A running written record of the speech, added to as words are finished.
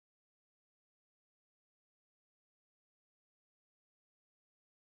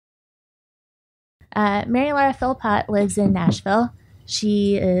Mary Laura Philpott lives in Nashville.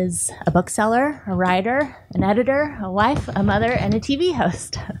 She is a bookseller, a writer, an editor, a wife, a mother, and a TV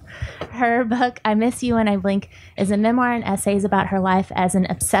host. Her book, I Miss You When I Blink, is a memoir and essays about her life as an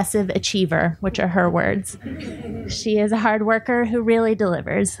obsessive achiever, which are her words. She is a hard worker who really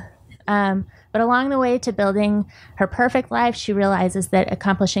delivers. But along the way to building her perfect life, she realizes that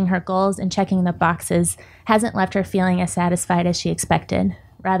accomplishing her goals and checking the boxes hasn't left her feeling as satisfied as she expected.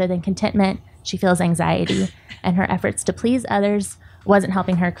 Rather than contentment, she feels anxiety, and her efforts to please others wasn't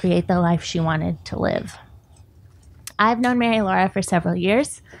helping her create the life she wanted to live. I've known Mary Laura for several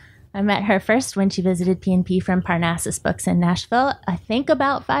years. I met her first when she visited P&P from Parnassus Books in Nashville, I think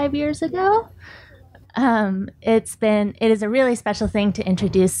about 5 years ago. It is a really special thing to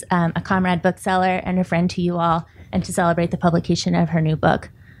introduce a comrade bookseller and a friend to you all and to celebrate the publication of her new book.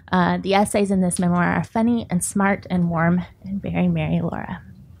 The essays in this memoir are funny and smart and warm and very Mary Laura.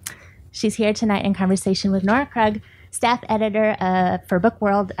 She's here tonight in conversation with Nora Krug, staff editor for Book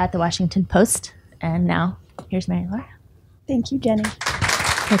World at the Washington Post. And now, here's Mary Laura. Thank you, Jenny.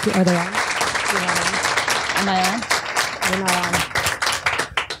 Thank you. Are they on? Am I on? You're not on.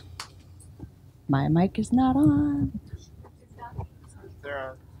 My mic is not on.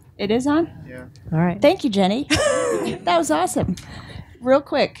 It is on? Yeah. All right. Thank you, Jenny. That was awesome. Real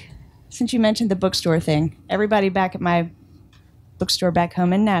quick, since you mentioned the bookstore thing, everybody back at my bookstore back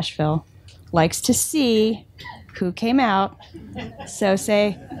home in Nashville likes to see who came out. So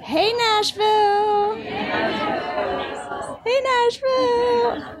say, "Hey, Nashville! Hey,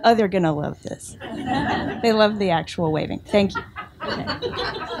 Nashville!" Oh, they're going to love this. They love the actual waving. Thank you.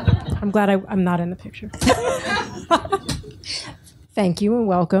 I'm glad I'm not in the picture. Thank you and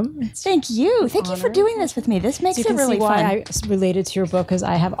welcome. Thank you. Thank you for doing this with me. This makes it really fun. You can see why I related to your book, because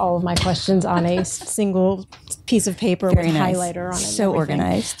I have all of my questions on a single piece of paper with highlighter on it. So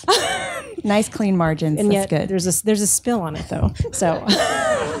organized. Nice clean margins. And That's yet good. There's a spill on it though. So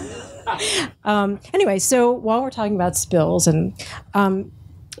anyway, so while we're talking about spills, and do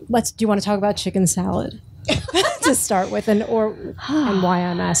you want to talk about chicken salad to start with, and why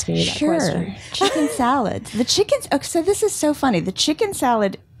I'm asking you that question? Chicken salad. So this is so funny. The chicken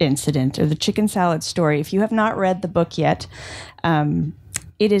salad incident, or the chicken salad story, if you have not read the book yet,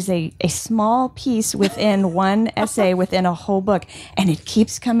 it is a small piece within one essay within a whole book, and it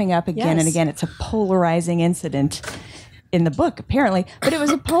keeps coming up again and again. It's a polarizing incident in the book, apparently, but it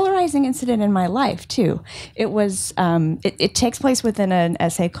was a polarizing incident in my life too. It was it takes place within an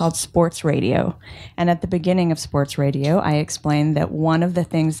essay called Sports Radio, and at the beginning of Sports Radio, I explained that one of the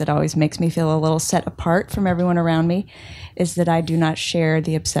things that always makes me feel a little set apart from everyone around me is that I do not share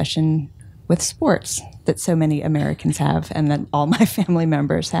the obsession with sports that so many Americans have and that all my family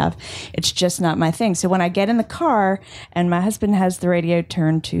members have. It's just not my thing. So when I get in the car and my husband has the radio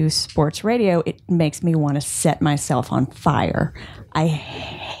turned to Sports Radio, it makes me want to set myself on fire. I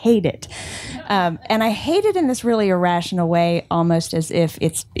hate it. And I hate it in this really irrational way, almost as if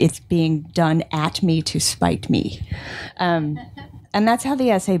it's being done at me to spite me. And that's how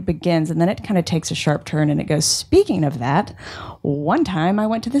the essay begins, and then it kind of takes a sharp turn, and it goes, "Speaking of that, one time I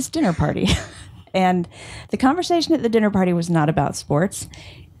went to this dinner party." And the conversation at the dinner party was not about sports.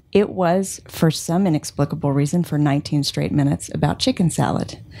 It was, for some inexplicable reason, for 19 straight minutes about chicken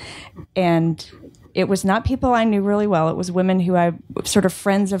salad. And it was not people I knew really well. It was women who sort of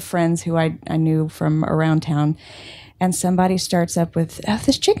friends of friends who I knew from around town. And somebody starts up with, "Oh,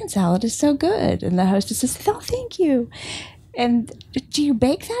 this chicken salad is so good." And the hostess says, "Oh, thank you. And do you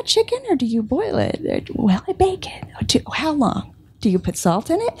bake that chicken or do you boil it?" "Well, I bake it." "How long? Do you put salt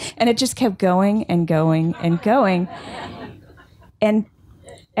in it?" And it just kept going and going and going. And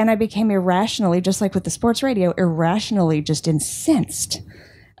I became irrationally, just like with the Sports Radio, irrationally just incensed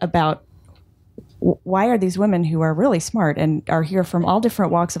about why are these women who are really smart and are here from all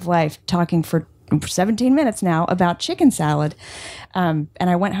different walks of life talking for 17 minutes now about chicken salad. And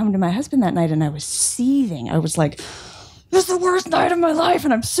I went home to my husband that night and I was seething. I was like, "This is the worst night of my life,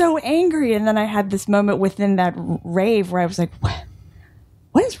 and I'm so angry." And then I had this moment within that rave where I was like,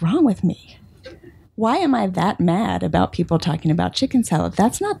 what is wrong with me? Why am I that mad about people talking about chicken salad?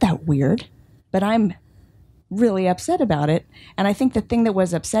 That's not that weird, but I'm really upset about it. And I think the thing that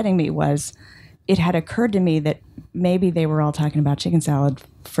was upsetting me was it had occurred to me that maybe they were all talking about chicken salad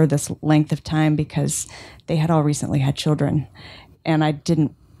for this length of time because they had all recently had children. And I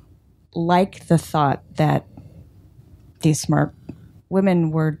didn't like the thought that these smart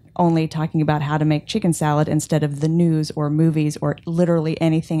women were only talking about how to make chicken salad instead of the news or movies or literally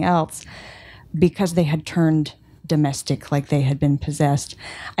anything else because they had turned domestic, like they had been possessed.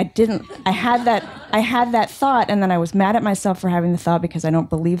 I had that thought, and then I was mad at myself for having the thought because I don't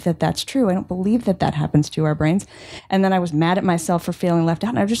believe that that's true. I don't believe that that happens to our brains. And then I was mad at myself for feeling left out,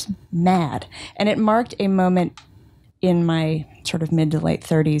 and I was just mad. And it marked a moment in my sort of mid to late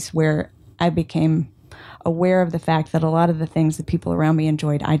 30s where I became aware of the fact that a lot of the things that people around me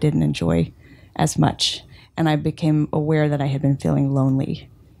enjoyed, I didn't enjoy as much. And I became aware that I had been feeling lonely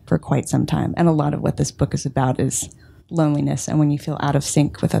for quite some time. And a lot of what this book is about is loneliness and when you feel out of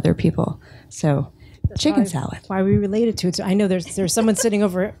sync with other people. So chicken salad. Why we related to it. So I know there's someone sitting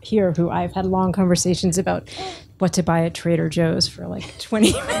over here who I've had long conversations about what to buy at Trader Joe's for like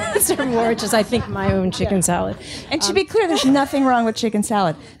 20 minutes or more, which is, I think, my own chicken salad. And to be clear, there's nothing wrong with chicken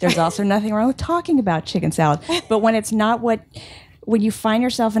salad. There's also nothing wrong with talking about chicken salad. But when it's not when you find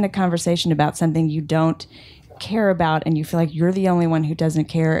yourself in a conversation about something you don't care about and you feel like you're the only one who doesn't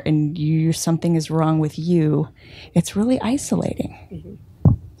care and something is wrong with you, it's really isolating.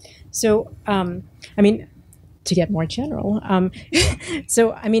 Mm-hmm. So, I mean, to get more general,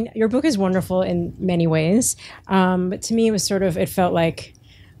 so, I mean, your book is wonderful in many ways, but to me it felt like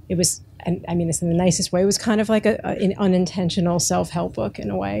it was, and I mean this in the nicest way, it was kind of like an unintentional self-help book in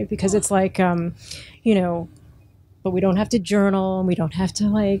a way, because it's like, but we don't have to journal, and we don't have to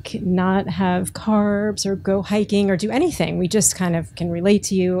like not have carbs or go hiking or do anything. We just kind of can relate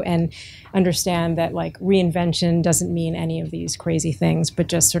to you and understand that like reinvention doesn't mean any of these crazy things, but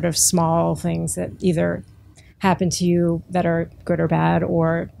just sort of small things that either happen to you that are good or bad,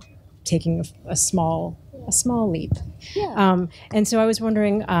 or taking a small leap. Yeah. And so I was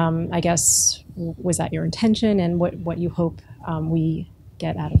wondering, I guess, was that your intention, and what you hope we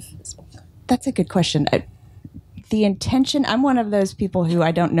get out of this book? That's a good question. The intention, I'm one of those people who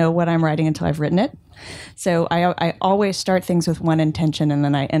I don't know what I'm writing until I've written it. So I always start things with one intention, and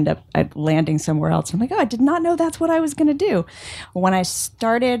then I end up landing somewhere else. I'm like, oh, I did not know that's what I was going to do. When I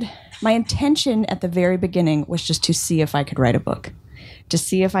started, my intention at the very beginning was just to see if I could write a book, to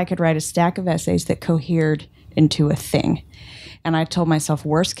see if I could write a stack of essays that cohered into a thing. And I told myself,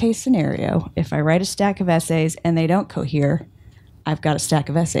 worst case scenario, if I write a stack of essays and they don't cohere, I've got a stack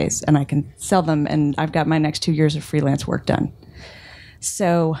of essays and I can sell them, and I've got my next 2 years of freelance work done.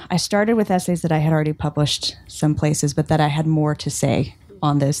 So I started with essays that I had already published some places, but that I had more to say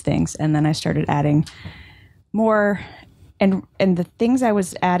on those things. And then I started adding more, and the things I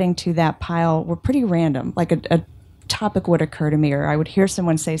was adding to that pile were pretty random. Like a topic would occur to me, or I would hear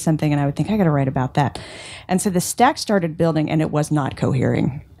someone say something and I would think, I got to write about that. And so the stack started building, and it was not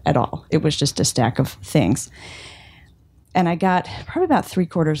cohering at all. It was just a stack of things. And I got probably about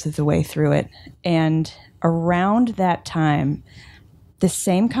 3/4 of the way through it. And around that time, the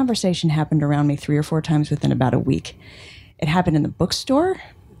same conversation happened around me 3 or 4 times within about a week. It happened in the bookstore.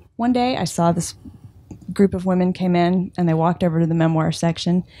 One day I saw this group of women came in, and they walked over to the memoir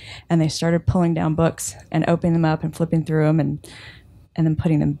section, and they started pulling down books and opening them up and flipping through them and then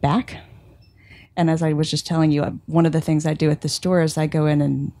putting them back. And as I was just telling you, one of the things I do at the store is I go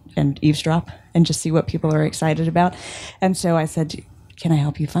in and eavesdrop and just see what people are excited about. And so I said, can I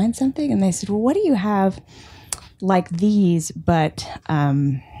help you find something? And they said, well, what do you have like these? But,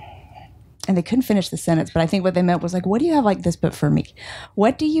 and they couldn't finish the sentence, but I think what they meant was like, what do you have like this, but for me?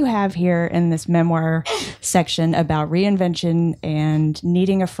 What do you have here in this memoir section about reinvention and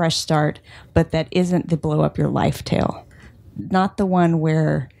needing a fresh start, but that isn't the blow up your life tale? Not the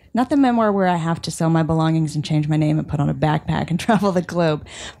memoir where I have to sell my belongings and change my name and put on a backpack and travel the globe.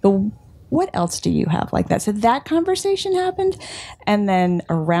 But what else do you have like that? So that conversation happened. And then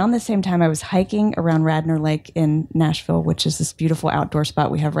around the same time, I was hiking around Radnor Lake in Nashville, which is this beautiful outdoor spot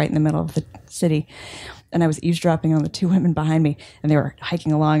we have right in the middle of the city. And I was eavesdropping on the 2 women behind me, and they were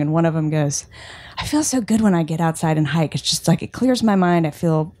hiking along. And one of them goes, I feel so good when I get outside and hike. It's just like, it clears my mind. I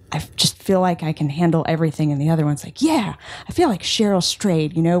just feel like I can handle everything. And the other one's like, yeah, I feel like Cheryl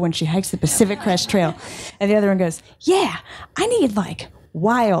Strayed, when she hikes the Pacific Crest Trail. And the other one goes, yeah, I need like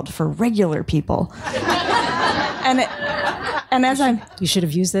wild for regular people. And as you should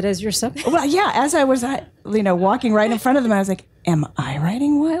have used that as your subject. Well, yeah, as I was, walking right in front of them, I was like, am I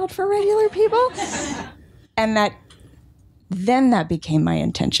writing wild for regular people? And then that became my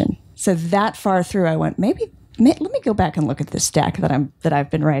intention. So that far through, I went, let me go back and look at this stack that I've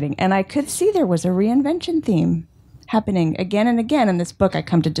been writing. And I could see there was a reinvention theme happening again and again. In this book, I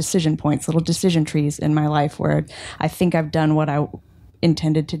come to decision points, little decision trees in my life where I think I've done what I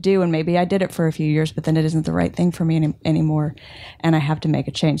intended to do, and maybe I did it for a few years, but then it isn't the right thing for me anymore, and I have to make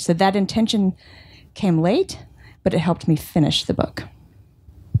a change. So that intention came late, but it helped me finish the book.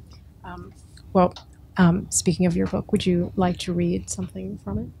 Speaking of your book, would you like to read something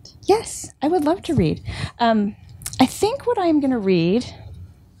from it? Yes, I would love to read. I think what I'm going to read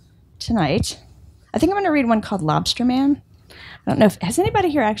tonight, I think I'm going to read one called Lobster Man. I don't know if, has anybody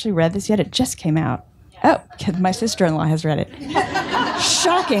here actually read this yet? It just came out. Oh, my sister-in-law has read it.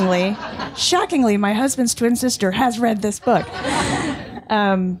 Shockingly, my husband's twin sister has read this book.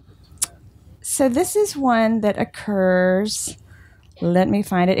 So this is one that occurs, let me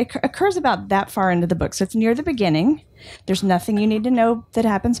find it. It occurs about that far into the book. So it's near the beginning. There's nothing you need to know that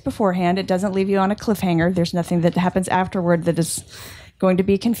happens beforehand. It doesn't leave you on a cliffhanger. There's nothing that happens afterward that is going to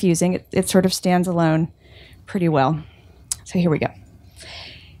be confusing. It sort of stands alone pretty well. So here we go.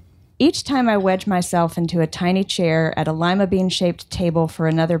 Each time I wedge myself into a tiny chair at a lima bean-shaped table for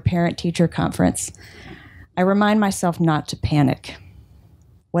another parent-teacher conference, I remind myself not to panic.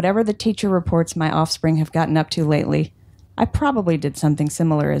 Whatever the teacher reports my offspring have gotten up to lately, I probably did something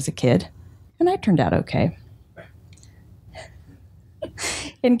similar as a kid, and I turned out okay.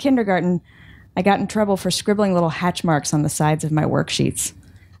 In kindergarten, I got in trouble for scribbling little hatch marks on the sides of my worksheets.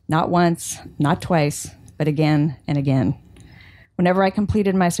 Not once, not twice, but again and again. Whenever I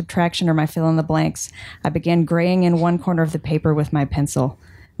completed my subtraction or my fill-in-the-blanks, I began graying in one corner of the paper with my pencil,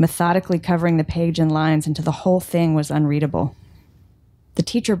 methodically covering the page in lines until the whole thing was unreadable. The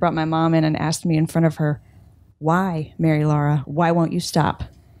teacher brought my mom in and asked me in front of her, "Why, Mary Laura, why won't you stop?"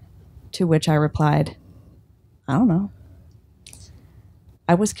 To which I replied, "I don't know."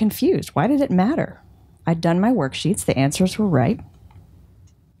 I was confused. Why did it matter? I'd done my worksheets. The answers were right.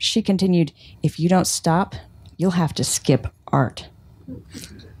 She continued, "If you don't stop, you'll have to skip art."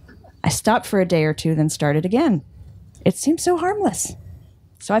 I stopped for a day or two, then started again. It seemed so harmless.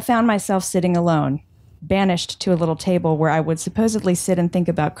 So I found myself sitting alone, banished to a little table where I would supposedly sit and think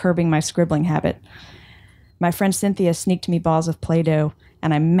about curbing my scribbling habit. My friend Cynthia sneaked me balls of Play-Doh,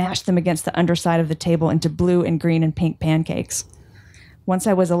 and I mashed them against the underside of the table into blue and green and pink pancakes. Once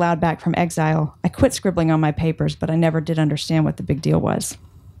I was allowed back from exile, I quit scribbling on my papers, but I never did understand what the big deal was.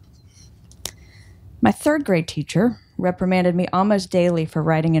 My third grade teacher reprimanded me almost daily for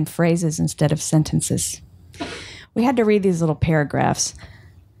writing in phrases instead of sentences. We had to read these little paragraphs.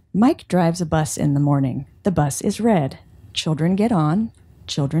 Mike drives a bus in the morning. The bus is red. Children get on.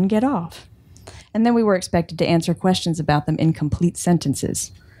 Children get off. And then we were expected to answer questions about them in complete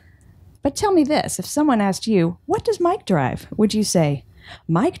sentences. But tell me this, if someone asked you, "What does Mike drive?" would you say,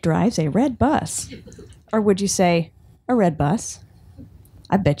 "Mike drives a red bus"? Or would you say, "A red bus"?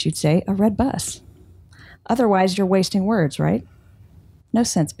 I bet you'd say, "A red bus." Otherwise, you're wasting words, right? No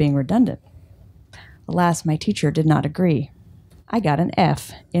sense being redundant. Alas, my teacher did not agree. I got an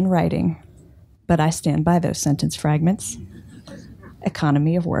F in writing, but I stand by those sentence fragments.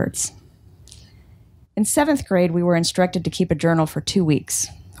 Economy of words. In 7th grade, we were instructed to keep a journal for 2 weeks.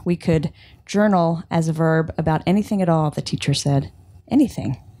 We could journal as a verb about anything at all, the teacher said.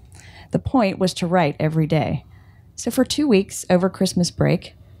 Anything. The point was to write every day. So for 2 weeks, over Christmas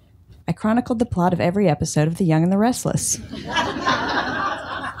break, I chronicled the plot of every episode of The Young and the Restless.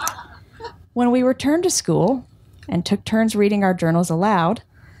 When we returned to school and took turns reading our journals aloud,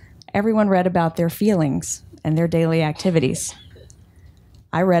 everyone read about their feelings and their daily activities.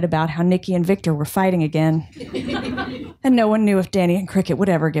 I read about how Nikki and Victor were fighting again, and no one knew if Danny and Cricket would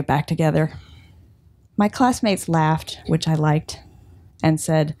ever get back together. My classmates laughed, which I liked, and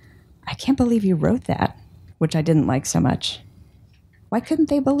said, "I can't believe you wrote that," which I didn't like so much. Why couldn't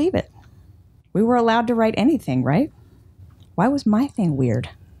they believe it? We were allowed to write anything, right? Why was my thing weird?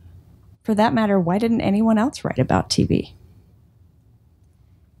 For that matter, why didn't anyone else write about TV?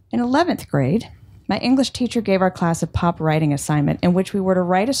 In 11th grade, my English teacher gave our class a pop writing assignment in which we were to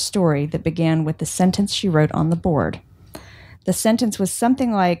write a story that began with the sentence she wrote on the board. The sentence was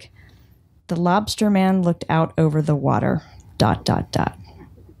something like, "The lobster man looked out over the water, ... I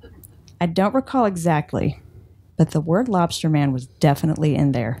don't recall exactly, but the word lobster man was definitely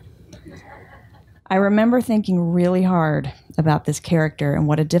in there. I remember thinking really hard about this character and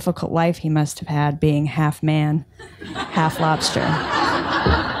what a difficult life he must have had being half man, half lobster.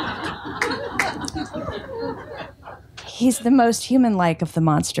 He's the most human-like of the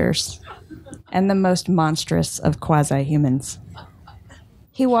monsters and the most monstrous of quasi-humans.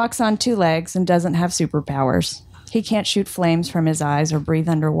 He walks on 2 legs and doesn't have superpowers. He can't shoot flames from his eyes or breathe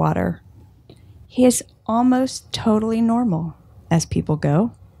underwater. He is almost totally normal, as people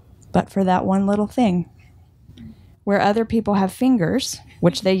go, but for that one little thing. Where other people have fingers,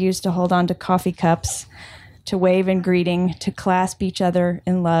 which they use to hold on to coffee cups, to wave in greeting, to clasp each other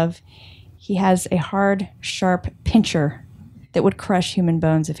in love, he has a hard, sharp pincher that would crush human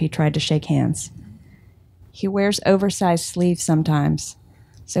bones if he tried to shake hands. He wears oversized sleeves sometimes,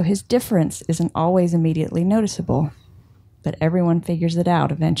 so his difference isn't always immediately noticeable, but everyone figures it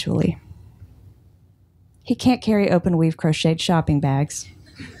out eventually. He can't carry open weave crocheted shopping bags.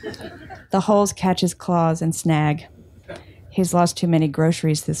 The holes catch his claws and snag. He's lost too many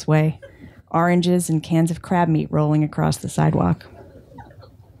groceries this way. Oranges and cans of crab meat rolling across the sidewalk.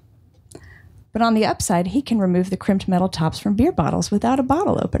 But on the upside, he can remove the crimped metal tops from beer bottles without a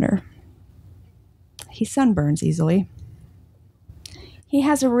bottle opener. He sunburns easily. He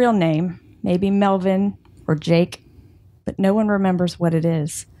has a real name, maybe Melvin or Jake, but no one remembers what it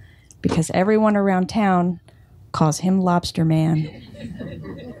is because everyone around town calls him Lobster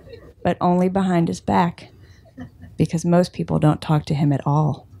Man, but only behind his back because most people don't talk to him at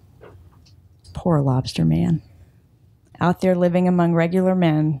all. Poor Lobster Man. Out there living among regular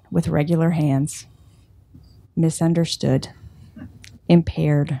men with regular hands. Misunderstood.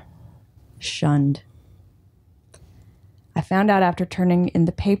 Impaired. Shunned. I found out after turning in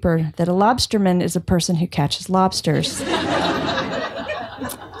the paper that a lobsterman is a person who catches lobsters.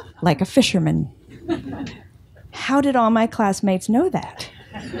 Like a fisherman. How did all my classmates know that?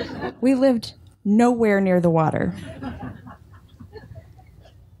 We lived nowhere near the water.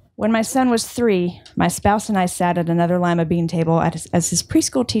 When my son was 3, my spouse and I sat at another lima bean table as his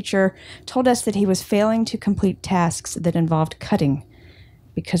preschool teacher told us that he was failing to complete tasks that involved cutting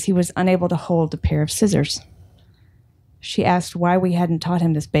because he was unable to hold a pair of scissors. She asked why we hadn't taught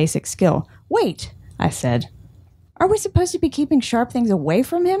him this basic skill. Wait, I said. Are we supposed to be keeping sharp things away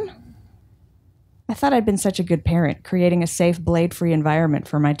from him? I thought I'd been such a good parent, creating a safe, blade-free environment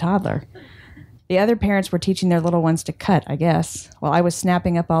for my toddler. The other parents were teaching their little ones to cut, I guess, while I was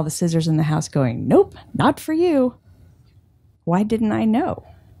snapping up all the scissors in the house going, nope, not for you. Why didn't I know?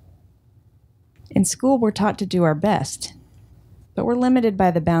 In school, we're taught to do our best, but we're limited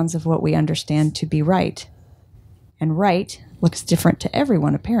by the bounds of what we understand to be right. And right looks different to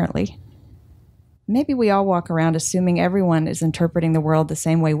everyone, apparently. Maybe we all walk around assuming everyone is interpreting the world the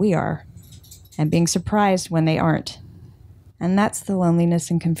same way we are, and being surprised when they aren't. And that's the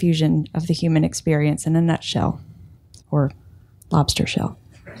loneliness and confusion of the human experience in a nutshell, or lobster shell.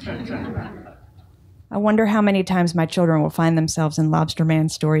 I wonder how many times my children will find themselves in Lobster Man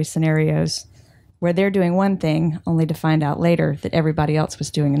story scenarios where they're doing one thing only to find out later that everybody else was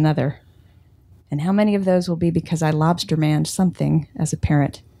doing another. And how many of those will be because I lobster manned something as a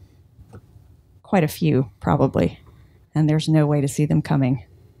parent? Quite a few, probably, and there's no way to see them coming.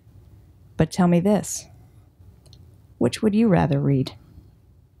 But tell me this. Which would you rather read?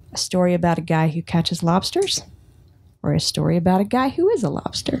 A story about a guy who catches lobsters? Or a story about a guy who is a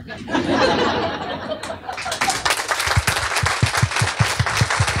lobster?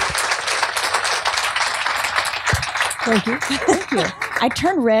 Thank you. Thank you. I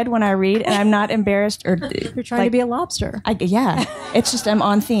turn red when I read, and I'm not embarrassed or... You're trying to be a lobster. Yeah. It's just I'm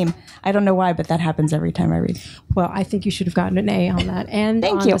on theme. I don't know why, but that happens every time I read. Well, I think you should have gotten an A on that and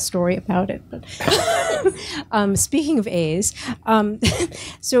Thank on you. the story about it. But speaking of A's,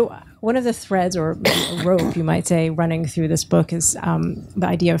 so one of the threads, or a rope, you might say, running through this book is the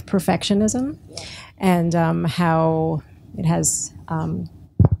idea of perfectionism and how it has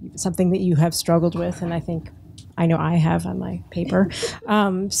something that you have struggled with, and I know I have on my paper,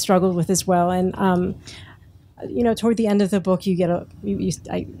 struggled with as well. And, toward the end of the book, you get you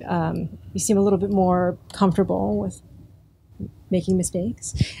seem a little bit more comfortable with making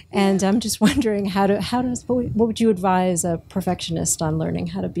mistakes. And I'm just wondering what would you advise a perfectionist on learning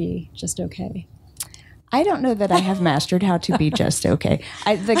how to be just okay? I don't know that I have mastered how to be just okay.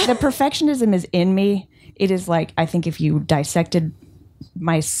 The perfectionism is in me. It is like, I think if you dissected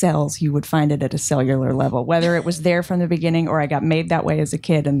my cells, you would find it at a cellular level, whether it was there from the beginning or I got made that way as a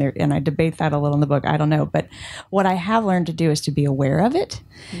kid, and I debate that a little in the book. I don't know. But what I have learned to do is to be aware of it,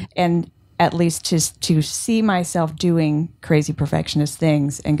 and at least to see myself doing crazy perfectionist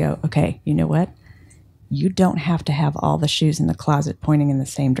things and go, okay, you know what? You don't have to have all the shoes in the closet pointing in the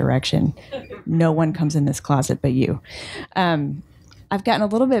same direction. No one comes in this closet but you. I've gotten a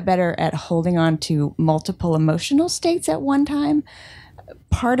little bit better at holding on to multiple emotional states at one time.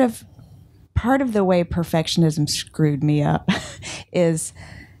 Part of the way perfectionism screwed me up is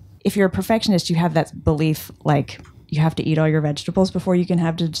if you're a perfectionist, you have that belief like you have to eat all your vegetables before you can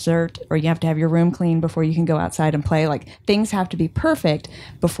have dessert, or you have to have your room clean before you can go outside and play. Like things have to be perfect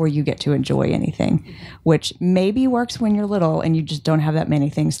before you get to enjoy anything, which maybe works when you're little and you just don't have that many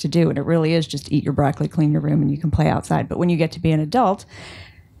things to do. And it really is just eat your broccoli, clean your room, and you can play outside. But when you get to be an adult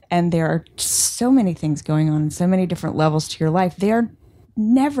and there are so many things going on and so many different levels to your life, they are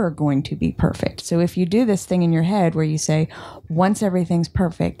never going to be perfect. So if you do this thing in your head where you say, once everything's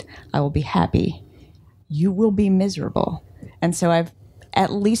perfect, I will be happy, you will be miserable. And so I've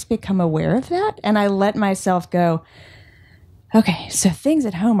at least become aware of that. And I let myself go, okay, so things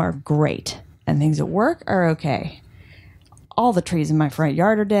at home are great. and things at work are okay. All the trees in my front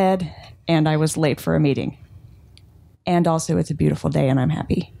yard are dead, and I was late for a meeting. And also, it's a beautiful day, and I'm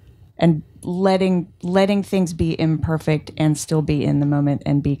happy. And letting things be imperfect and still be in the moment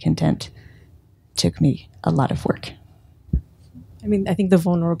and be content took me a lot of work. I mean, I think the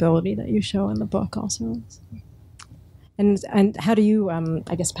vulnerability that you show in the book also. And how do you,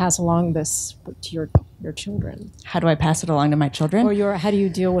 I guess, pass along this to your children? How do I pass it along to my children? Or how do you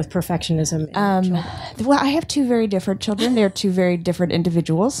deal with perfectionism in your children? Well, I have two very different children. They're two very different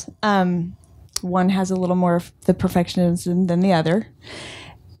individuals. One has a little more of the perfectionism than the other.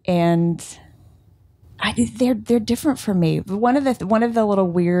 And they're different for me. One of the little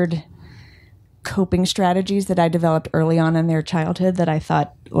weird coping strategies that I developed early on in their childhood that I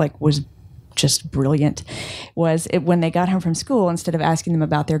thought was just brilliant was when they got home from school, instead of asking them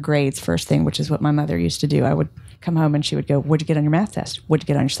about their grades first thing, which is what my mother used to do, I would come home and she would go, "What'd you get on your math test? What'd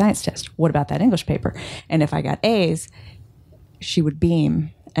you get on your science test? What about that English paper?" And if I got A's, she would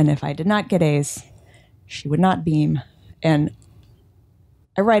beam. And if I did not get A's, she would not beam. And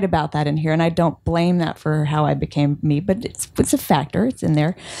I write about that in here, and I don't blame that for how I became me, but it's a factor. It's in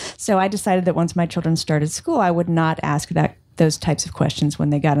there. So I decided that once my children started school, I would not ask those types of questions when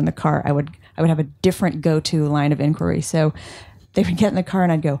they got in the car. I would have a different go-to line of inquiry. So they would get in the car,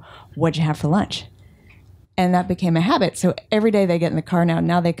 and I'd go, "What'd you have for lunch?" And that became a habit. So every day they get in the car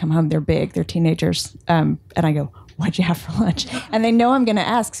now they come home, they're big, they're teenagers, and I go, "What'd you have for lunch?" And they know I'm going to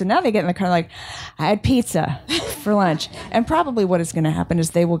ask. So now they get in the car like, "I had pizza for lunch." And probably what is going to happen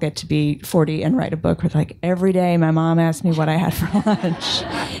is they will get to be 40 and write a book with every day my mom asked me what I had for lunch.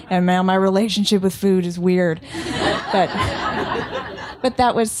 And now my relationship with food is weird. But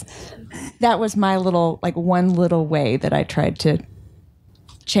that was my little, one little way that I tried to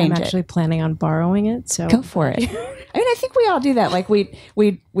change it. I'm actually planning on borrowing it, so go for it. I mean, I think we all do that.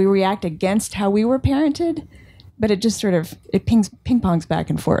 We react against how we were parented, but it just sort of ping pongs back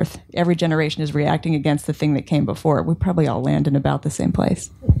and forth. Every generation is reacting against the thing that came before. We probably all land in about the same place.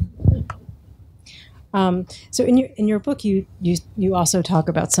 So in your book, you also talk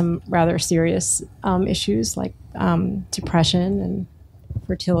about some rather serious issues like depression and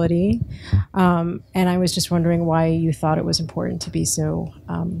fertility, and I was just wondering why you thought it was important to be so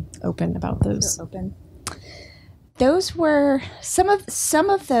open about those. So open. Those were some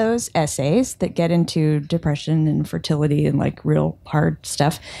of those essays that get into depression and fertility and real hard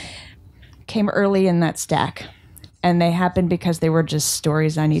stuff came early in that stack. And they happened because they were just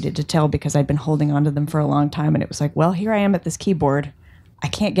stories I needed to tell because I'd been holding on to them for a long time. And it was well, here I am at this keyboard. I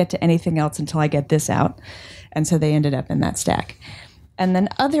can't get to anything else until I get this out. And so they ended up in that stack. And then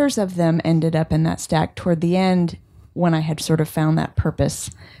others of them ended up in that stack toward the end when I had sort of found that purpose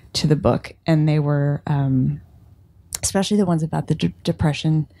to the book. And they were, especially the ones about the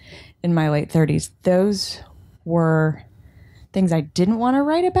depression in my late 30s, those were things I didn't want to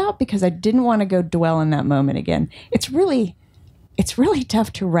write about because I didn't want to go dwell in that moment again. It's really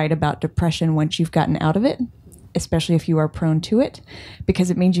tough to write about depression once you've gotten out of it, especially if you are prone to it, because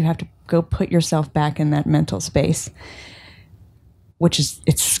it means you have to go put yourself back in that mental space,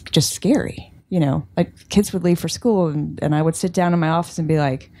 it's just scary. Kids would leave for school and I would sit down in my office and be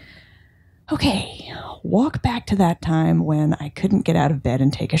like, okay, walk back to that time when I couldn't get out of bed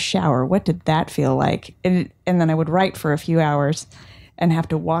and take a shower. What did that feel like? And then I would write for a few hours and have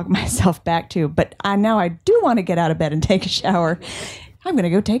to walk myself back to, but now I do want to get out of bed and take a shower. I'm going to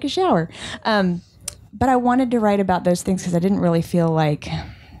go take a shower. But I wanted to write about those things because I didn't really feel like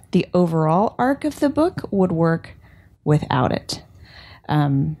the overall arc of the book would work without it.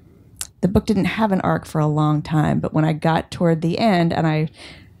 The book didn't have an arc for a long time, but when I got toward the end, and I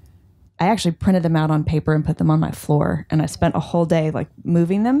actually printed them out on paper and put them on my floor, and I spent a whole day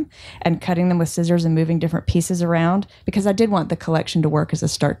moving them and cutting them with scissors and moving different pieces around because I did want the collection to work as a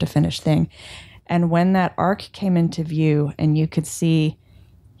start to finish thing. And when that arc came into view and you could see,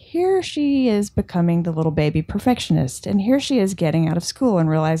 here she is becoming the little baby perfectionist, and here she is getting out of school and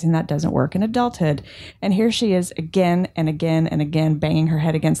realizing that doesn't work in adulthood, and here she is again and again and again banging her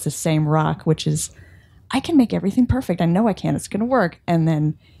head against the same rock, which is, I can make everything perfect. I know I can. It's going to work. And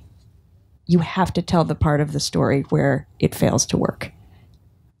then you have to tell the part of the story where it fails to work.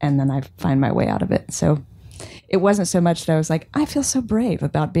 And then I find my way out of it. So it wasn't so much that I was I feel so brave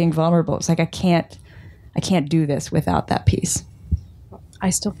about being vulnerable. It's I can't do this without that piece. I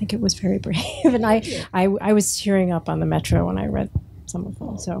still think it was very brave. And I was tearing up on the metro when I read some of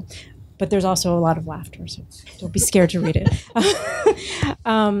them. So, but there's also a lot of laughter, so don't be scared to read it.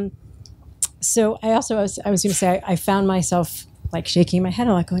 So I was going to say, I found myself like shaking my head,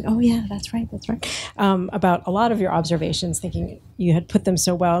 I'm like going, oh yeah, that's right, about a lot of your observations, thinking you had put them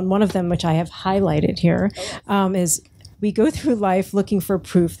so well. And one of them, which I have highlighted here, is we go through life looking for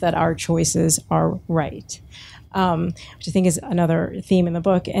proof that our choices are right. Which I think is another theme in the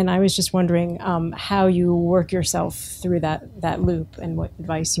book. And I was just wondering how you work yourself through that loop, and what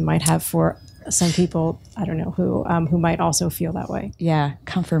advice you might have for some people, I don't know, who might also feel that way. Yeah,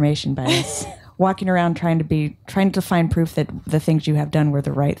 confirmation bias. Walking around trying to find proof that the things you have done were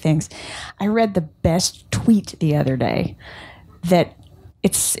the right things. I read the best tweet the other day that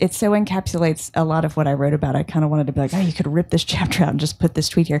it so encapsulates a lot of what I wrote about. I kind of wanted to be like, oh, you could rip this chapter out and just put this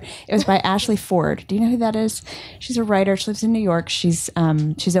tweet here. It was by Ashley Ford. Do you know who that is? She's a writer. She lives in New York. She's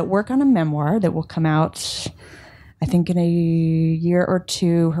at work on a memoir that will come out, I think, in a year or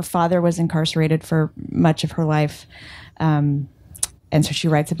two. Her father was incarcerated for much of her life. And so she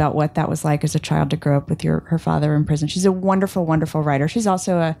writes about what that was like as a child to grow up with her father in prison. She's a wonderful, wonderful writer. She's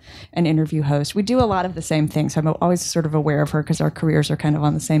also an interview host. We do a lot of the same things. So I'm always sort of aware of her because our careers are kind of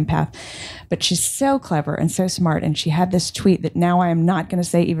on the same path. But she's so clever and so smart. And she had this tweet that now I am not going to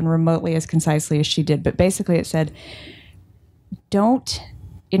say even remotely as concisely as she did. But basically it said, don't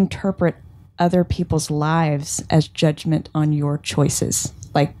interpret other people's lives as judgment on your choices.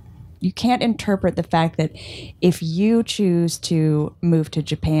 Like, you can't interpret the fact that if you choose to move to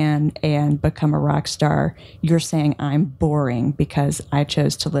Japan and become a rock star, you're saying I'm boring because I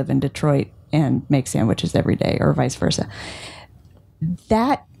chose to live in Detroit and make sandwiches every day, or vice versa.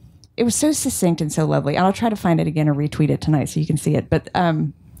 That, it was so succinct and so lovely. And I'll try to find it again or retweet it tonight so you can see it. But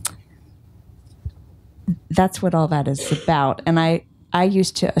that's what all that is about. And I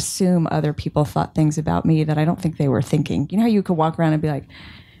used to assume other people thought things about me that I don't think they were thinking. You know how you could walk around and be like,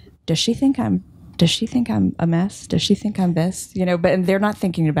 does she think I'm a mess? Does she think I'm this? You know, but they're not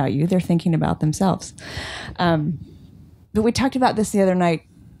thinking about you. They're thinking about themselves. But we talked about this the other night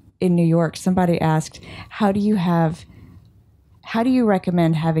in New York. Somebody asked, how do you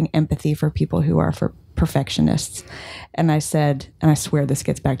recommend having empathy for people who are perfectionists? And I said, and I swear this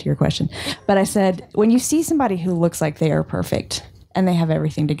gets back to your question, but I said, when you see somebody who looks like they are perfect and they have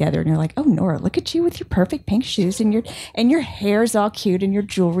everything together, and you're like, oh, Nora, look at you with your perfect pink shoes and your hair's all cute and your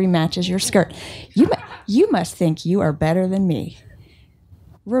jewelry matches your skirt. You must think you are better than me.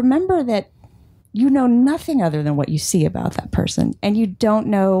 Remember that you know nothing other than what you see about that person, and you don't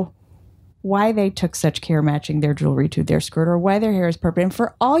know why they took such care matching their jewelry to their skirt, or why their hair is purple. And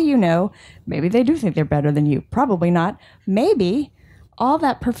for all you know, maybe they do think they're better than you. Probably not. Maybe all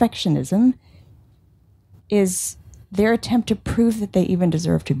that perfectionism is their attempt to prove that they even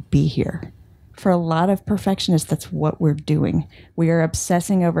deserve to be here. For a lot of perfectionists, that's what we're doing. We are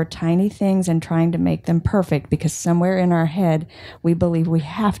obsessing over tiny things and trying to make them perfect because somewhere in our head, we believe we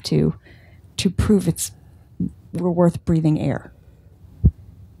have to prove we're worth breathing air.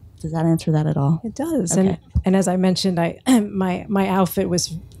 Does that answer that at all? It does. Okay. And as I mentioned, my outfit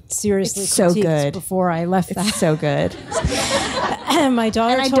was seriously so good before I left that. It's so good. And my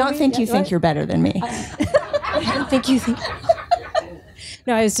daughter and I don't think you think you're better than me. I don't think you think.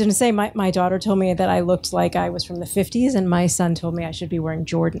 No, I was going to say my daughter told me that I looked like I was from the 50s, and my son told me I should be wearing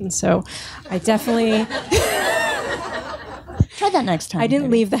Jordans. So I definitely try that next time. I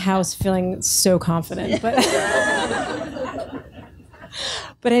didn't leave the house feeling so confident, but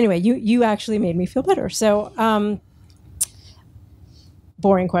but anyway, you actually made me feel better. So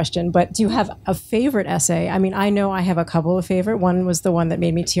boring question, but do you have a favorite essay? I mean, I know I have a couple of favorite. One was the one that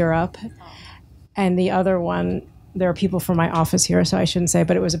made me tear up. And the other one, there are people from my office here, so I shouldn't say,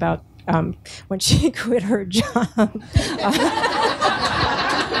 but it was about when she quit her job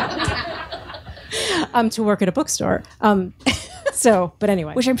to work at a bookstore. But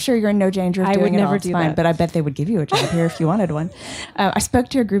anyway. Which I'm sure you're in no danger of doing. I would never do fine, that. But I bet they would give you a job here if you wanted one. I spoke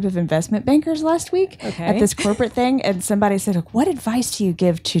to a group of investment bankers last week at this corporate thing, and somebody said, look, what advice do you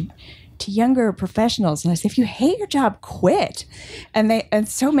give to younger professionals? And I said, if you hate your job, quit. And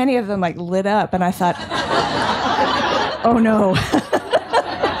so many of them like lit up, and I thought, oh no.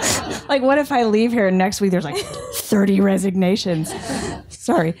 Like, what if I leave here and next week there's like 30 resignations?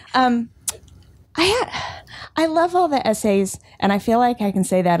 Sorry. I love all the essays, and I feel like I can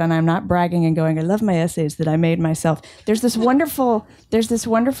say that, and I'm not bragging and going, I love my essays that I made myself. There's this wonderful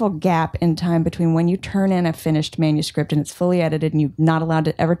gap in time between when you turn in a finished manuscript and it's fully edited and you're not allowed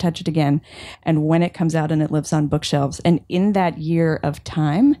to ever touch it again, and when it comes out and it lives on bookshelves. And in that year of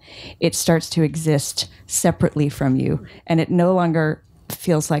time, it starts to exist separately from you, and it no longer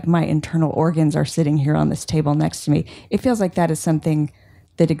feels like my internal organs are sitting here on this table next to me. It feels like that is something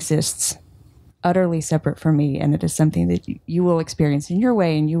that exists utterly separate from me, and it is something that you will experience in your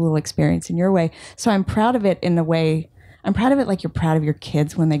way, and you will experience in your way. So I'm proud of it in the way. I'm proud of it like you're proud of your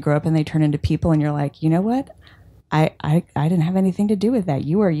kids when they grow up and they turn into people and you're like, you know what? I didn't have anything to do with that.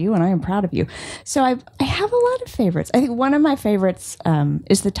 You are you, and I am proud of you. So I have a lot of favorites. I think one of my favorites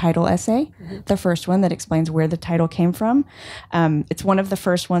is the title essay, the first one that explains where the title came from. It's one of the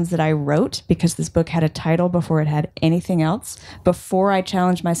first ones that I wrote because this book had a title before it had anything else. Before I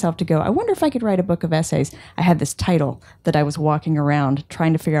challenged myself to go, I wonder if I could write a book of essays, I had this title that I was walking around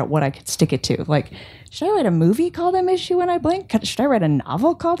trying to figure out what I could stick it to. Like, should I write a movie called I Miss You When I Blink? Should I write a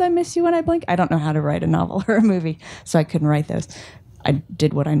novel called I Miss You When I Blink? I don't know how to write a novel or a movie, so I couldn't write those. I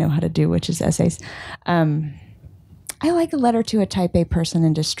did what I know how to do, which is essays. I like A Letter to a Type A Person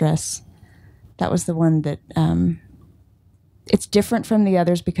in Distress. That was the one that... it's different from the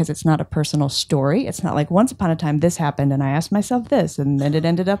others because it's not a personal story. It's not like once upon a time this happened and I asked myself this and then it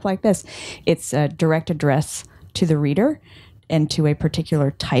ended up like this. It's a direct address to the reader and to a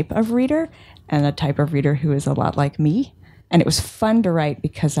particular type of reader, and a type of reader who is a lot like me. And it was fun to write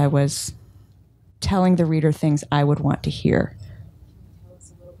because I was telling the reader things I would want to hear. Tell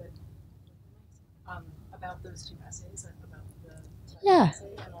us a little bit about those two essays, about the Yeah. essay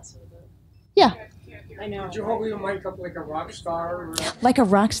and also the... Yeah. I know. Did you hold your mic up like a rock star? Or... Like a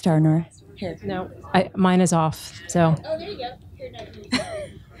rock star, Nora. Here. No, mine is off, so... Oh, there you go. Here, no.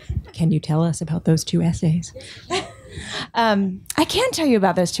 Can you tell us about those two essays? I can tell you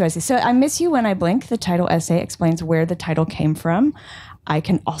about those two essays. So I Miss You When I Blink, the title essay, explains where the title came from. I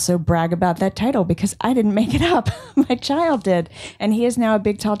can also brag about that title because I didn't make it up. My child did. And he is now a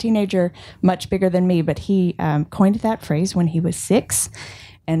big, tall teenager, much bigger than me. But he coined that phrase when he was 6.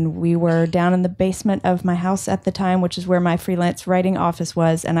 And we were down in the basement of my house at the time, which is where my freelance writing office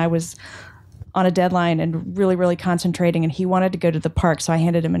was. And I was on a deadline and really, really concentrating. And he wanted to go to the park. So I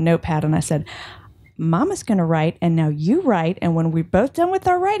handed him a notepad and I said, Mama's going to write, and now you write, and when we're both done with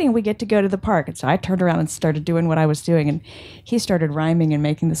our writing, we get to go to the park. And so I turned around and started doing what I was doing, and he started rhyming and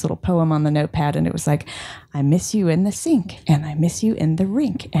making this little poem on the notepad, and it was like, I miss you in the sink, and I miss you in the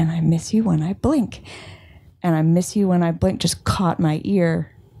rink, and I miss you when I blink. And I miss you when I blink just caught my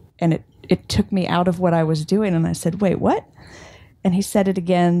ear, and it took me out of what I was doing, and I said, wait, what? And he said it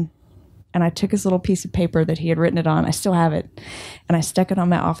again, and I took his little piece of paper that he had written it on. I still have it. And I stuck it on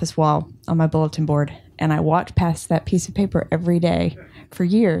my office wall on my bulletin board. And I walked past that piece of paper every day for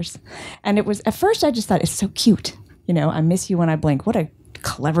years. And it was, at first I just thought, it's so cute. You know, I miss you when I blink. What a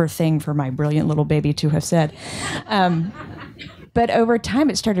clever thing for my brilliant little baby to have said. But over time,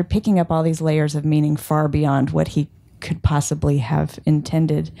 it started picking up all these layers of meaning far beyond what he could possibly have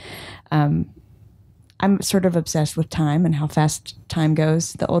intended. I'm sort of obsessed with time and how fast time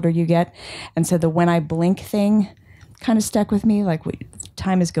goes the older you get. And so the when I blink thing kind of stuck with me, like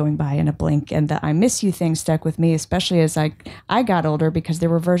time is going by in a blink. And the I miss you thing stuck with me, especially as I got older, because there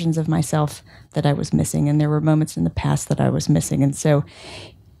were versions of myself that I was missing. And there were moments in the past that I was missing. And so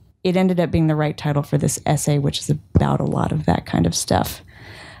it ended up being the right title for this essay, which is about a lot of that kind of stuff.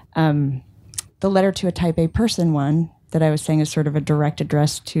 The Letter to a Type A Person one that I was saying is sort of a direct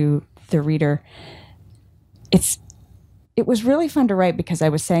address to the reader. It was really fun to write because I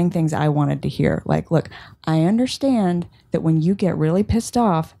was saying things I wanted to hear. Like, look, I understand that when you get really pissed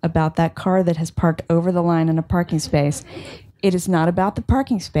off about that car that has parked over the line in a parking space, it is not about the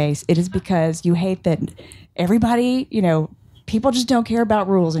parking space. It is because you hate that everybody, you know, people just don't care about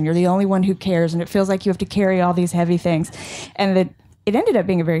rules and you're the only one who cares and it feels like you have to carry all these heavy things. And that it ended up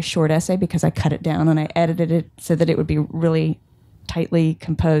being a very short essay because I cut it down and I edited it so that it would be really tightly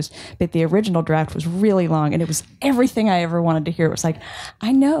composed, but the original draft was really long and it was everything I ever wanted to hear. It was like,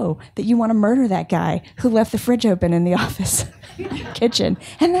 I know that you want to murder that guy who left the fridge open in the office kitchen,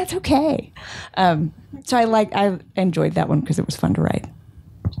 and that's okay. So I enjoyed that one because it was fun to write.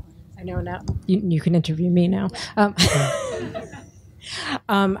 I know now. You can interview me now.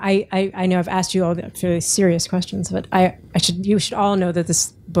 I know I've asked you all the fairly serious questions, but you should all know that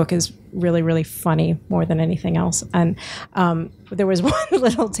this book is really, really funny more than anything else. And there was one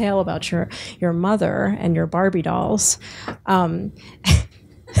little tale about your mother and your Barbie dolls.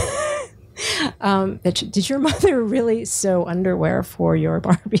 Did your mother really sew underwear for your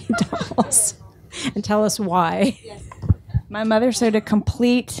Barbie dolls? And tell us why. Yes. My mother sewed a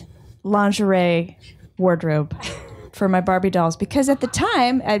complete lingerie wardrobe for my Barbie dolls because at the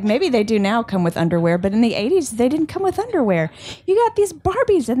time, maybe they do now come with underwear, but in the 80s, they didn't come with underwear. You got these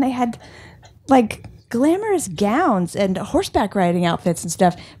Barbies and they had like glamorous gowns and horseback riding outfits and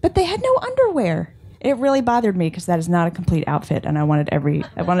stuff, but they had no underwear. It really bothered me because that is not a complete outfit, and I wanted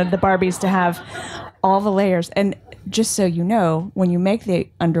the Barbies to have all the layers. And just so you know, when you make the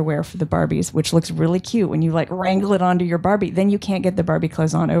underwear for the Barbies, which looks really cute when you like wrangle it onto your Barbie, then you can't get the Barbie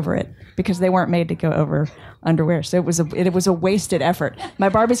clothes on over it because they weren't made to go over underwear. So it was a wasted effort. My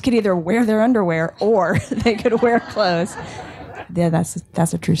Barbies could either wear their underwear or they could wear clothes. Yeah,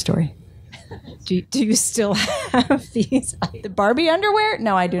 that's a true story. Do you still have these? The Barbie underwear?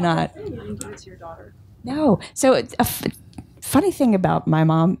 No, I do not. It's your daughter. No. So funny thing about my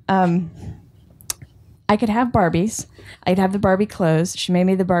mom, I could have Barbies. I'd have the Barbie clothes. She made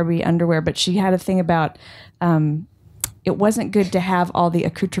me the Barbie underwear, but she had a thing about it wasn't good to have all the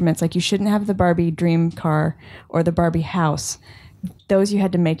accoutrements. Like you shouldn't have the Barbie dream car or the Barbie house. Those you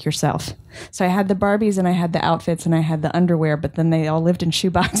had to make yourself. So I had the Barbies and I had the outfits and I had the underwear, but then they all lived in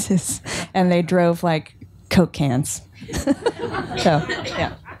shoeboxes and they drove like Coke cans. So,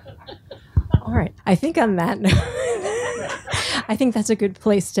 yeah. All right. I think on that note, I think that's a good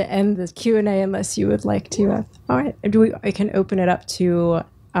place to end this Q&A unless you would like to. All right. I can open it up to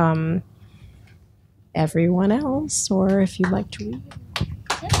everyone else, or if you'd like to read.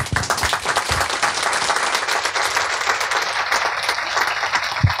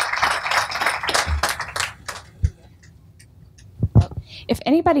 If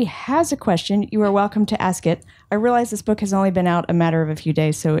anybody has a question, you are welcome to ask it. I realize this book has only been out a matter of a few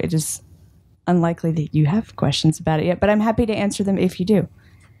days, so it is unlikely that you have questions about it yet, but I'm happy to answer them if you do.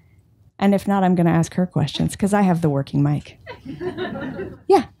 And if not, I'm going to ask her questions because I have the working mic.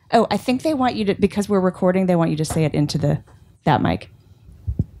 Yeah. Oh, I think they want you to, because we're recording, they want you to say it into that mic.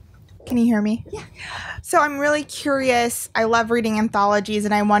 Can you hear me? Yeah. So I'm really curious. I love reading anthologies,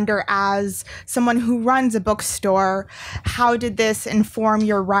 and I wonder, as someone who runs a bookstore, how did this inform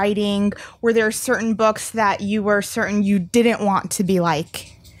your writing? Were there certain books that you were certain you didn't want to be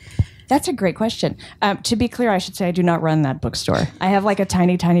like? That's a great question. To be clear, I should say I do not run that bookstore. I have like a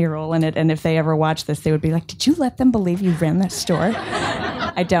tiny, tiny role in it, and if they ever watch this, they would be like, did you let them believe you ran that store?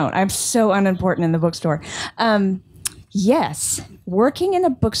 I don't. I'm so unimportant in the bookstore. Yes, working in a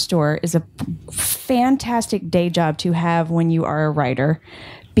bookstore is a fantastic day job to have when you are a writer,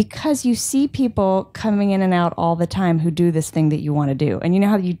 because you see people coming in and out all the time who do this thing that you want to do. And you know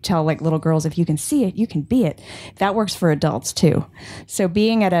how you tell like little girls, if you can see it, you can be it. That works for adults too. So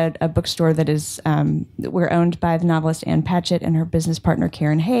being at a bookstore that is, we're owned by the novelist Ann Patchett and her business partner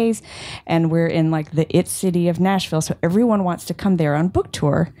Karen Hayes, and we're in like the it city of Nashville. So everyone wants to come there on book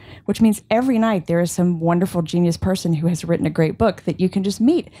tour, which means every night there is some wonderful genius person who has written a great book that you can just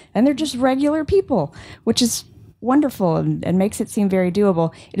meet. And they're just regular people, which is wonderful and makes it seem very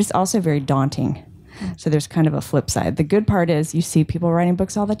doable. It is also very daunting. So there's kind of a flip side. The good part is you see people writing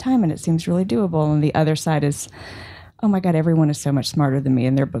books all the time and it seems really doable. And the other side is, oh my God, everyone is so much smarter than me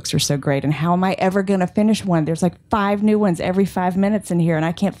and their books are so great. And how am I ever going to finish one? There's like 5 new ones every 5 minutes in here and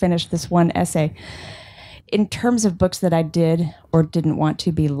I can't finish this one essay. In terms of books that I did or didn't want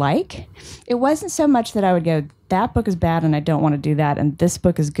to be like, it wasn't so much that I would go, that book is bad and I don't want to do that, and this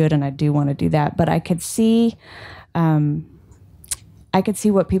book is good and I do want to do that. But I could see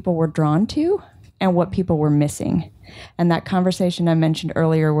what people were drawn to and what people were missing. And that conversation I mentioned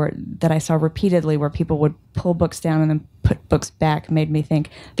earlier that I saw repeatedly where people would pull books down and then put books back made me think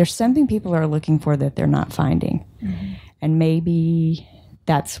there's something people are looking for that they're not finding. Mm-hmm. And maybe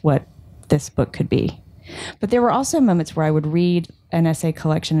that's what this book could be. But there were also moments where I would read an essay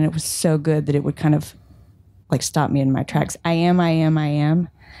collection and it was so good that it would kind of like stop me in my tracks. I Am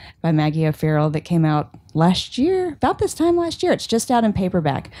by Maggie O'Farrell that came out last year, about this time last year. It's just out in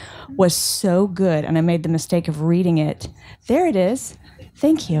paperback. Was so good, and I made the mistake of reading it. There it is.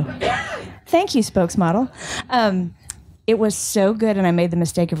 Thank you. Thank you, spokesmodel. It was so good, and I made the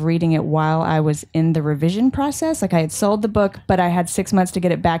mistake of reading it while I was in the revision process. Like I had sold the book, but I had 6 months to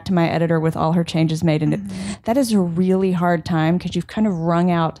get it back to my editor with all her changes made. And that is a really hard time because you've kind of wrung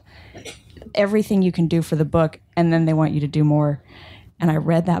out everything you can do for the book, and then they want you to do more. And I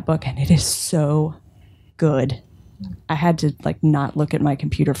read that book, and it is so good. I had to like not look at my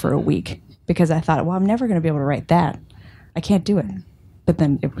computer for a week because I thought, well, I'm never going to be able to write that. I can't do it. But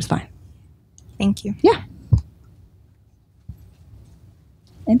then it was fine. Thank you. Yeah.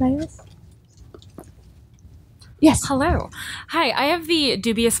 Anybody else? Yes. Hello. Hi, I have the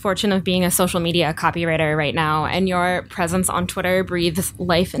dubious fortune of being a social media copywriter right now, and your presence on Twitter breathes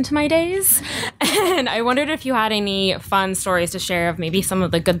life into my days. And I wondered if you had any fun stories to share of maybe some of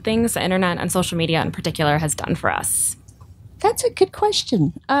the good things the internet and social media in particular has done for us. That's a good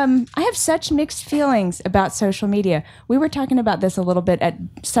question. I have such mixed feelings about social media. We were talking about this a little bit at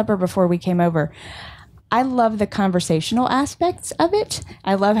supper before we came over. I love the conversational aspects of it.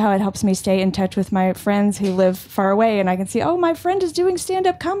 I love how it helps me stay in touch with my friends who live far away, and I can see, oh, my friend is doing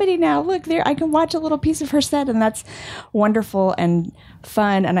stand-up comedy now. Look, there, I can watch a little piece of her set, and that's wonderful and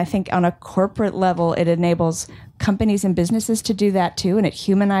fun. And I think on a corporate level, it enables companies and businesses to do that too, and it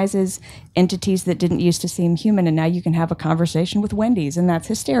humanizes entities that didn't used to seem human, and now you can have a conversation with Wendy's, and that's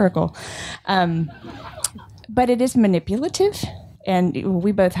hysterical. But it is manipulative. And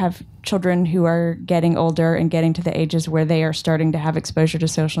we both have children who are getting older and getting to the ages where they are starting to have exposure to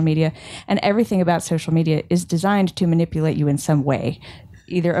social media. And everything about social media is designed to manipulate you in some way,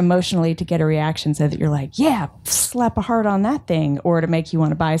 either emotionally to get a reaction so that you're like, yeah, slap a heart on that thing, or to make you want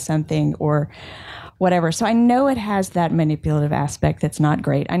to buy something or whatever. So I know it has that manipulative aspect that's not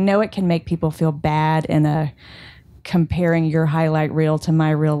great. I know it can make people feel bad in a comparing your highlight reel to my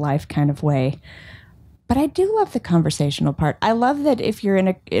real life kind of way. But I do love the conversational part. I love that if you're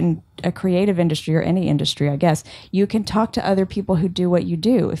in a creative industry or any industry, I guess, you can talk to other people who do what you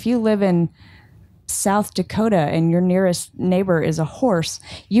do. If you live in South Dakota and your nearest neighbor is a horse,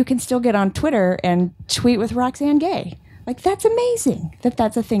 you can still get on Twitter and tweet with Roxane Gay. Like, that's amazing that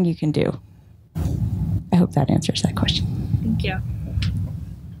that's a thing you can do. I hope that answers that question. Thank you.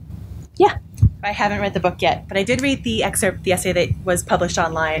 Yeah. I haven't read the book yet, but I did read the excerpt, the essay that was published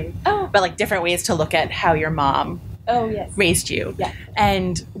online about like different ways to look at how your mom raised you. Yeah.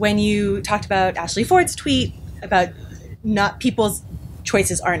 And when you talked about Ashley Ford's tweet about not people's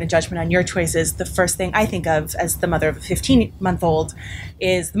choices aren't a judgment on your choices, the first thing I think of as the mother of a 15-month-old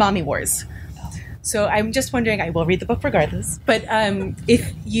is the mommy wars. So I'm just wondering, I will read the book regardless, but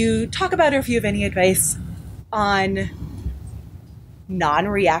if you talk about or if you have any advice on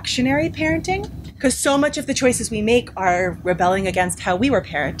non-reactionary parenting, because so much of the choices we make are rebelling against how we were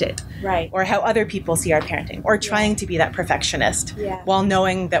parented, right, or how other people see our parenting, or trying to be that perfectionist while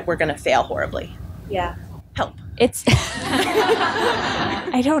knowing that we're going to fail horribly. Help. It's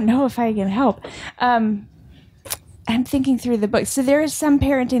I don't know if I can help. I'm thinking through the book. So there is some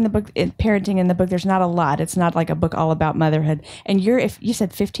parenting in the book. There's not a lot. It's not like a book all about motherhood. And if you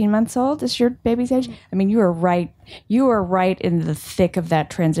said 15 months old is your baby's age, I mean, you are right. You are right in the thick of that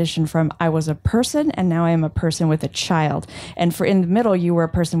transition from I was a person and now I am a person with a child. And in the middle, you were a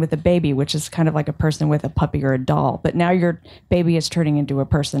person with a baby, which is kind of like a person with a puppy or a doll. But now your baby is turning into a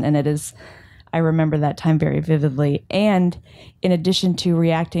person, and it is. I remember that time very vividly. And in addition to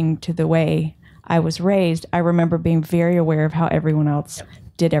reacting to the way I was raised, I remember being very aware of how everyone else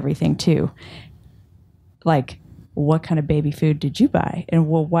did everything too. Like, what kind of baby food did you buy? And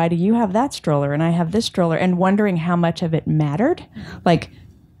well, why do you have that stroller and I have this stroller? And wondering how much of it mattered. Like,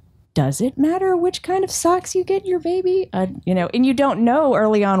 does it matter which kind of socks you get your baby? And you don't know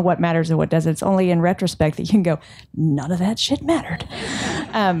early on what matters and what doesn't. It's only in retrospect that you can go, none of that shit mattered.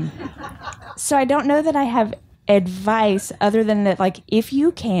 So I don't know that I have advice other than that, like, if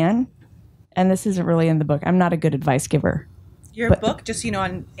you can, and this isn't really in the book, I'm not a good advice giver. Your book, just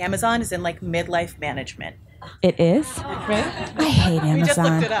on Amazon, is in like midlife management. It is? Right? I hate Amazon. We just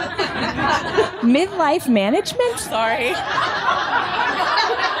looked it up. Midlife management? Sorry.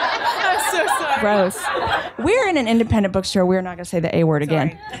 I'm so sorry. Gross. We're in an independent bookstore. We're not going to say the A word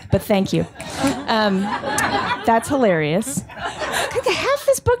again. But thank you. That's hilarious. Half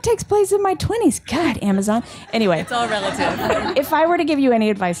this book takes place in my 20s. God, Amazon. Anyway. It's all relative. If I were to give you any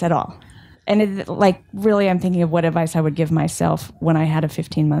advice at all, and really I'm thinking of what advice I would give myself when I had a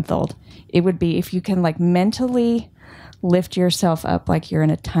 15-month-old, it would be if you can mentally lift yourself up like you're in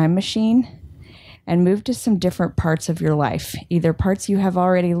a time machine and move to some different parts of your life, either parts you have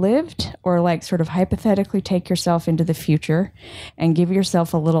already lived or sort of hypothetically take yourself into the future and give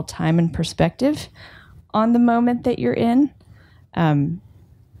yourself a little time and perspective on the moment that you're in.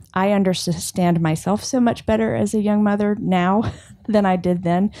 I understand myself so much better as a young mother now than I did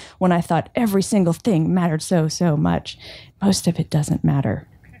then, when I thought every single thing mattered so much. Most of it doesn't matter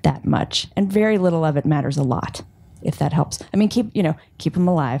that much, and very little of it matters a lot, if that helps. I mean, keep them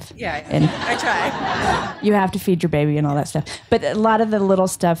alive. Yeah, and I try. You have to feed your baby and all that stuff. But a lot of the little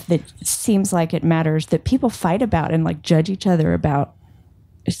stuff that seems like it matters, that people fight about and judge each other about,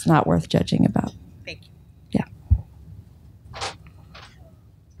 it's not worth judging about. Thank you. Yeah.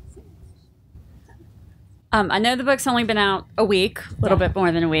 I know the book's only been out a week, a little bit more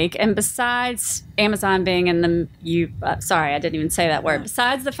than a week. And besides Amazon being in sorry, I didn't even say that word.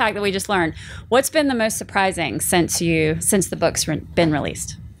 Besides the fact that we just learned, what's been the most surprising since the book's been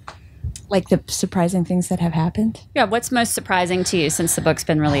released? Like the surprising things that have happened? Yeah, what's most surprising to you since the book's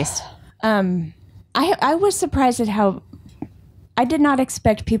been released? I was surprised at how I did not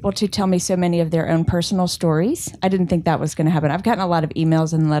expect people to tell me so many of their own personal stories. I didn't think that was going to happen. I've gotten a lot of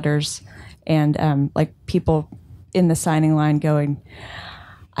emails and letters and like people in the signing line going,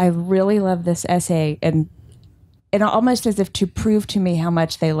 I really love this essay, and almost as if to prove to me how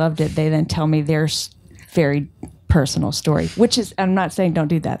much they loved it, they then tell me their very personal story, which is, I'm not saying don't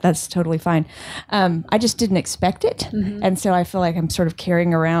do that. That's totally fine. I just didn't expect it. And so I feel like I'm sort of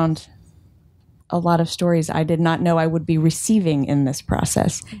carrying around a lot of stories I did not know I would be receiving in this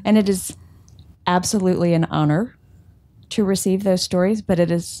process. And it is absolutely an honor to receive those stories, but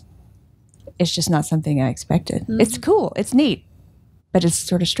it's just not something I expected. It's cool. It's neat, but it's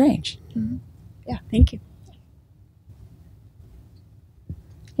sort of strange. Yeah, thank you.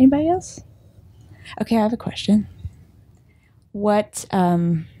 Anybody else? Okay, I have a question. What,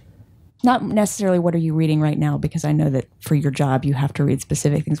 not necessarily what are you reading right now, because I know that for your job you have to read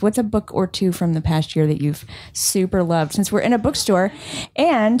specific things. What's a book or two from the past year that you've super loved? Since we're in a bookstore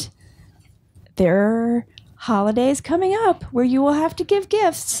and there are holidays coming up where you will have to give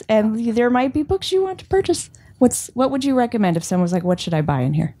gifts and there might be books you want to purchase. What would you recommend if someone was like, what should I buy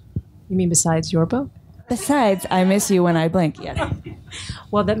in here? You mean besides your book? Besides I Miss You When I Blink, yeah.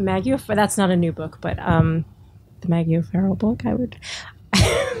 Well, that's not a new book, but the Maggie O'Farrell book, I would...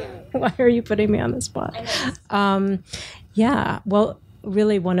 Why are you putting me on the spot? Yeah, well,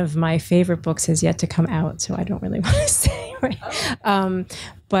 really one of my favorite books has yet to come out, so I don't really want to say, right?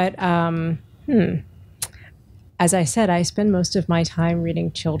 As I said, I spend most of my time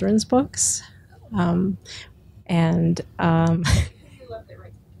reading children's books.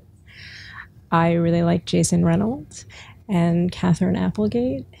 I really like Jason Reynolds and Catherine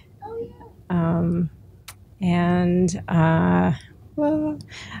Applegate.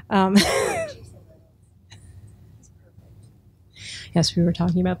 Yes, we were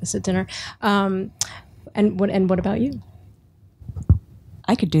talking about this at dinner. And what about you?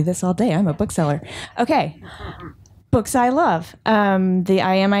 I could do this all day. I'm a bookseller. Okay. Books I love. The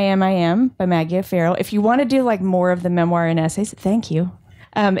I Am by Maggie O'Farrell. If you want to do like more of the memoir and essays, thank you.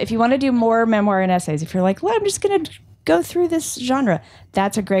 If you want to do more memoir and essays, if you're like, well, I'm just going to go through this genre,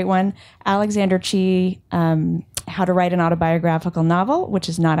 that's a great one. Alexander Chee, How to Write an Autobiographical Novel, which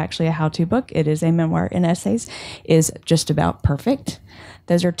is not actually a how-to book. It is a memoir and essays, is just about perfect.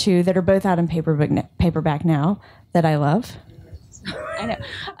 Those are two that are both out in paperback now that I love. I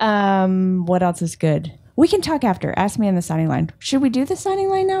know. What else is good? We can talk after. Ask me in the signing line. Should we do the signing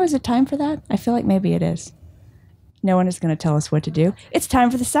line now? Is it time for that? I feel like maybe it is. No one is going to tell us what to do. It's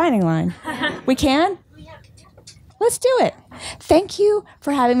time for the signing line. We can? Let's do it. Thank you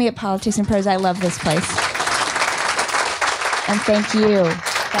for having me at Politics and Prose. I love this place. And thank you.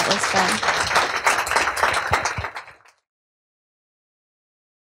 That was fun.